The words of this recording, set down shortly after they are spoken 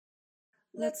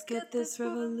Let's get this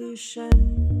revolution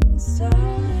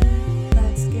started.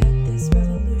 Let's get this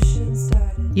revolution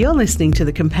started. You're listening to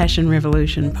the Compassion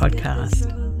Revolution podcast.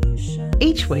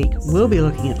 Each week, we'll be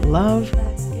looking at love,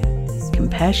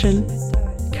 compassion,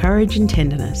 courage and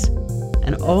tenderness,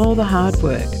 and all the hard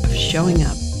work of showing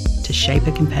up to shape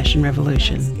a compassion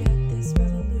revolution.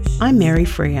 I'm Mary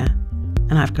Freer,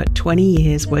 and I've got 20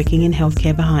 years working in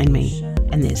healthcare behind me,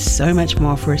 and there's so much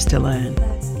more for us to learn.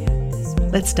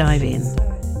 Let's dive in.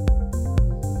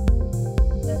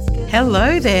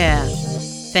 Hello there.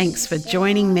 Thanks for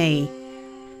joining me.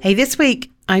 Hey, this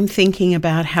week I'm thinking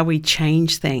about how we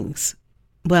change things.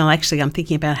 Well, actually, I'm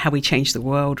thinking about how we change the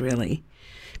world, really.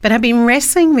 But I've been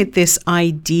wrestling with this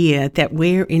idea that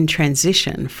we're in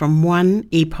transition from one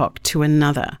epoch to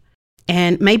another,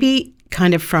 and maybe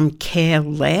kind of from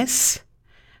careless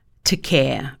to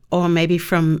care, or maybe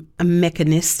from a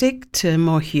mechanistic to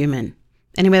more human.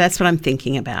 Anyway, that's what I'm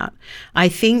thinking about. I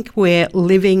think we're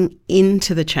living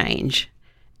into the change,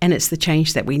 and it's the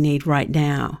change that we need right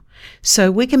now.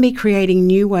 So we can be creating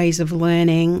new ways of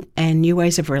learning and new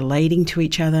ways of relating to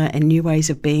each other and new ways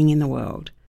of being in the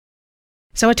world.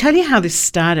 So I'll tell you how this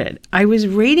started. I was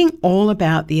reading all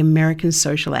about the American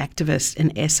social activist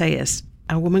and essayist,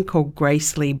 a woman called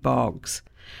Grace Lee Boggs.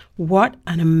 What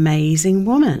an amazing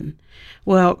woman.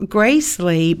 Well, Grace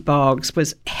Lee Boggs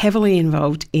was heavily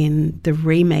involved in the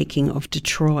remaking of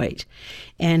Detroit.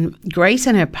 And Grace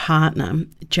and her partner,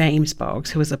 James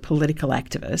Boggs, who was a political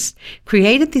activist,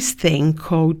 created this thing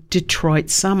called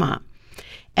Detroit Summer.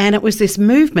 And it was this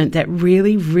movement that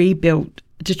really rebuilt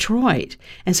Detroit.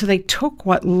 And so they took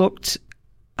what looked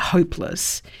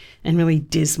hopeless and really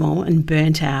dismal and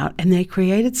burnt out, and they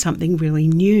created something really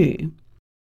new.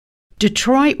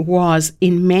 Detroit was,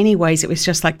 in many ways, it was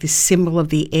just like this symbol of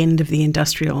the end of the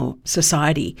industrial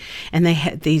society. And they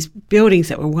had these buildings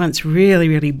that were once really,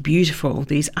 really beautiful,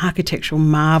 these architectural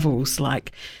marvels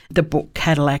like the Book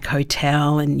Cadillac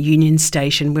Hotel and Union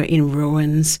Station were in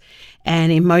ruins.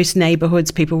 And in most neighborhoods,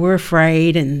 people were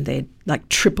afraid and they'd like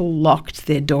triple locked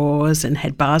their doors and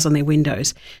had bars on their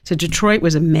windows. So Detroit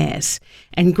was a mess.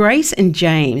 And Grace and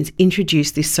James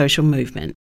introduced this social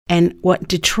movement. And what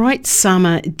Detroit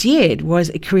Summer did was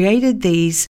it created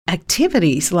these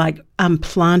activities like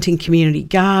planting community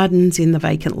gardens in the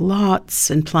vacant lots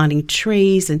and planting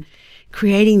trees and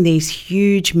creating these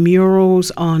huge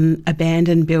murals on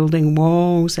abandoned building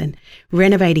walls and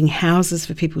renovating houses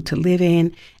for people to live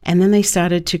in. And then they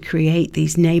started to create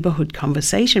these neighborhood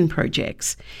conversation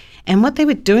projects. And what they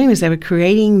were doing was they were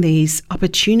creating these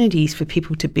opportunities for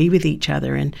people to be with each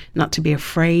other and not to be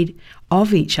afraid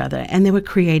of each other. And they were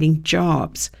creating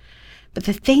jobs. But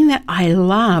the thing that I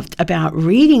loved about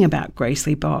reading about Grace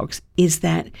Lee Boggs is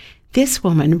that this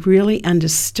woman really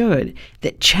understood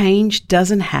that change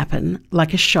doesn't happen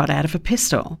like a shot out of a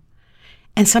pistol.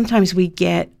 And sometimes we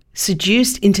get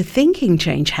seduced into thinking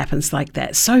change happens like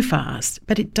that so fast,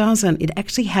 but it doesn't. It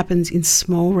actually happens in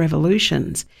small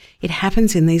revolutions. It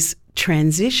happens in these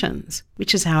transitions,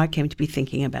 which is how I came to be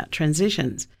thinking about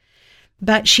transitions.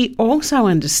 But she also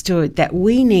understood that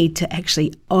we need to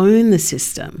actually own the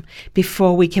system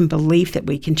before we can believe that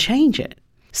we can change it.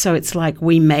 So it's like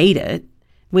we made it,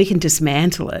 we can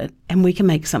dismantle it, and we can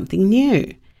make something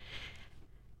new.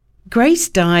 Grace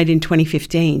died in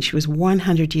 2015. She was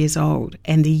 100 years old.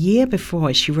 And the year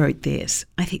before, she wrote this.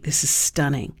 I think this is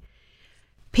stunning.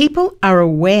 People are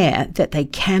aware that they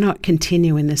cannot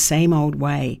continue in the same old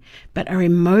way, but are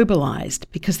immobilized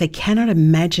because they cannot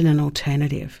imagine an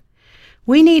alternative.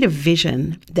 We need a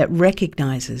vision that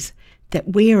recognizes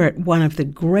that we are at one of the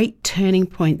great turning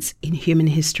points in human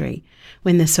history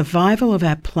when the survival of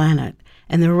our planet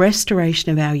and the restoration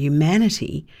of our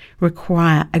humanity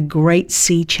require a great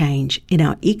sea change in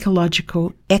our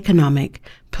ecological, economic,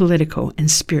 political,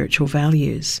 and spiritual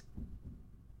values.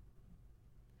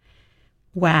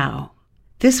 Wow.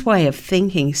 This way of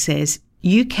thinking says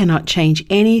you cannot change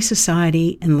any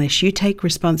society unless you take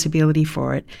responsibility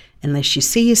for it, unless you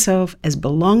see yourself as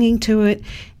belonging to it,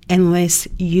 unless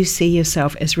you see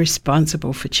yourself as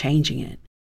responsible for changing it.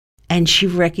 And she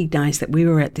recognized that we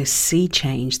were at this sea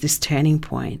change, this turning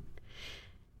point.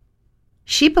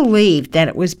 She believed that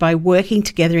it was by working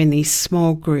together in these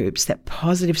small groups that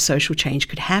positive social change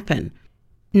could happen,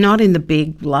 not in the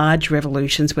big, large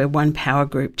revolutions where one power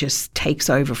group just takes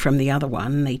over from the other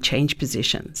one and they change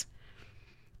positions.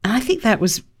 And I think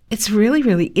it's really,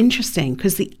 really interesting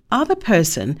because the other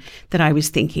person that I was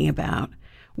thinking about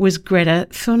was Greta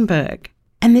Thunberg.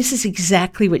 And this is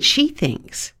exactly what she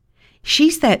thinks.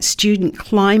 She's that student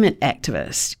climate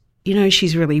activist. You know,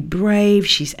 she's really brave,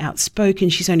 she's outspoken,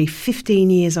 she's only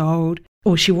 15 years old,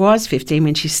 or she was 15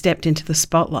 when she stepped into the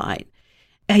spotlight.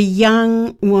 a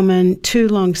young woman, 2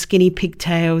 long skinny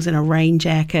pigtails and a rain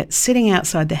jacket, sitting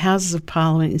outside the Houses of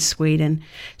Parliament in Sweden,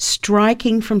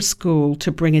 striking from school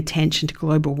to bring attention to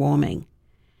global warming.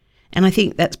 And I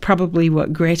think that's probably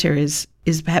what Greta is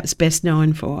perhaps best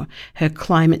known for, her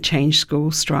climate change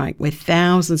school strike, where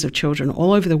thousands of children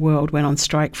all over the world went on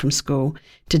strike from school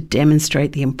to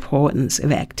demonstrate the importance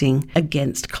of acting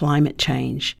against climate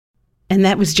change. And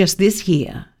that was just this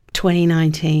year,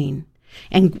 2019.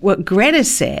 And what Greta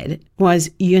said was,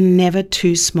 you're never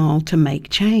too small to make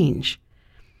change.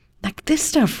 Like, this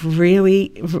stuff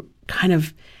really kind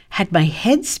of had my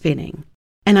head spinning.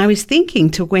 And I was thinking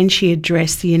to when she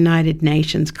addressed the United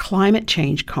Nations Climate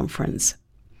Change Conference,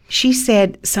 she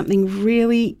said something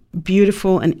really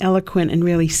beautiful and eloquent and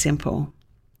really simple.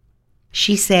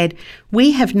 She said,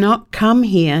 "We have not come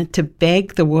here to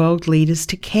beg the world leaders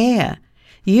to care.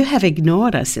 You have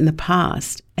ignored us in the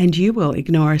past, and you will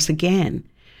ignore us again.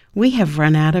 We have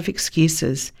run out of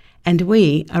excuses, and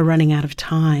we are running out of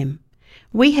time.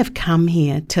 We have come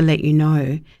here to let you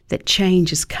know that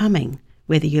change is coming,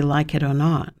 whether you like it or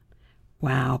not."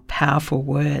 Wow, powerful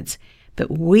words.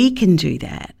 But we can do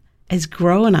that. As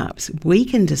grown-ups, we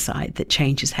can decide that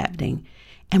change is happening,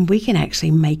 and we can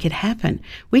actually make it happen.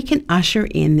 We can usher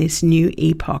in this new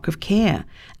epoch of care,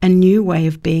 a new way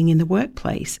of being in the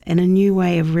workplace, and a new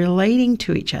way of relating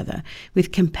to each other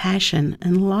with compassion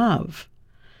and love.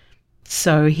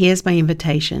 So here's my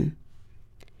invitation.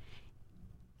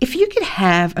 If you could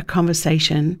have a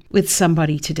conversation with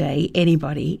somebody today,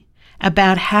 anybody,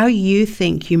 about how you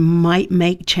think you might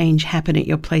make change happen at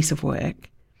your place of work,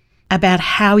 about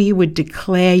how you would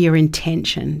declare your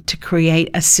intention to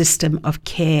create a system of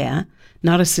care,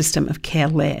 not a system of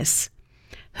careless,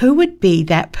 who would be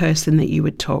that person that you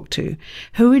would talk to?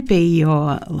 Who would be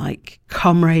your,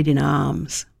 comrade in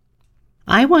arms?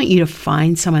 I want you to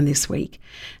find someone this week,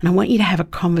 and I want you to have a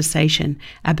conversation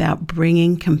about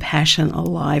bringing compassion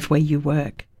alive where you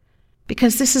work.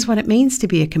 Because this is what it means to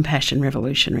be a compassion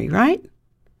revolutionary, right?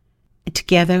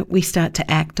 Together, we start to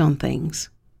act on things.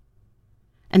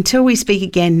 Until we speak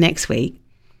again next week,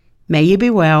 may you be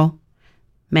well,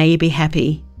 may you be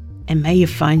happy, and may you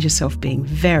find yourself being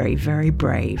very, very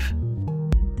brave.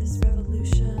 This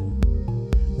revolution,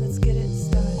 let's get it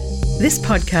started. This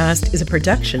podcast is a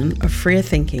production of Freer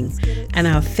Thinking, and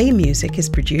our theme music is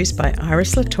produced by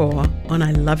Iris Latour on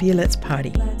I Love You, Let's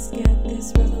Party. Let's get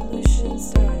this revolution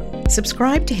started.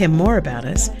 Subscribe to hear more about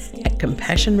us at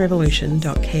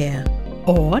compassionrevolution.care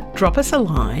or drop us a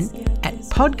line at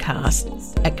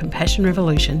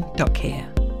podcast@compassionrevolution.care.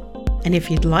 And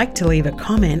if you'd like to leave a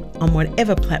comment on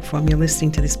whatever platform you're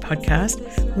listening to this podcast,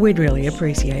 we'd really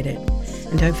appreciate it.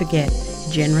 And don't forget,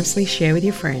 generously share with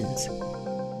your friends.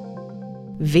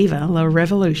 Viva la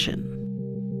revolution!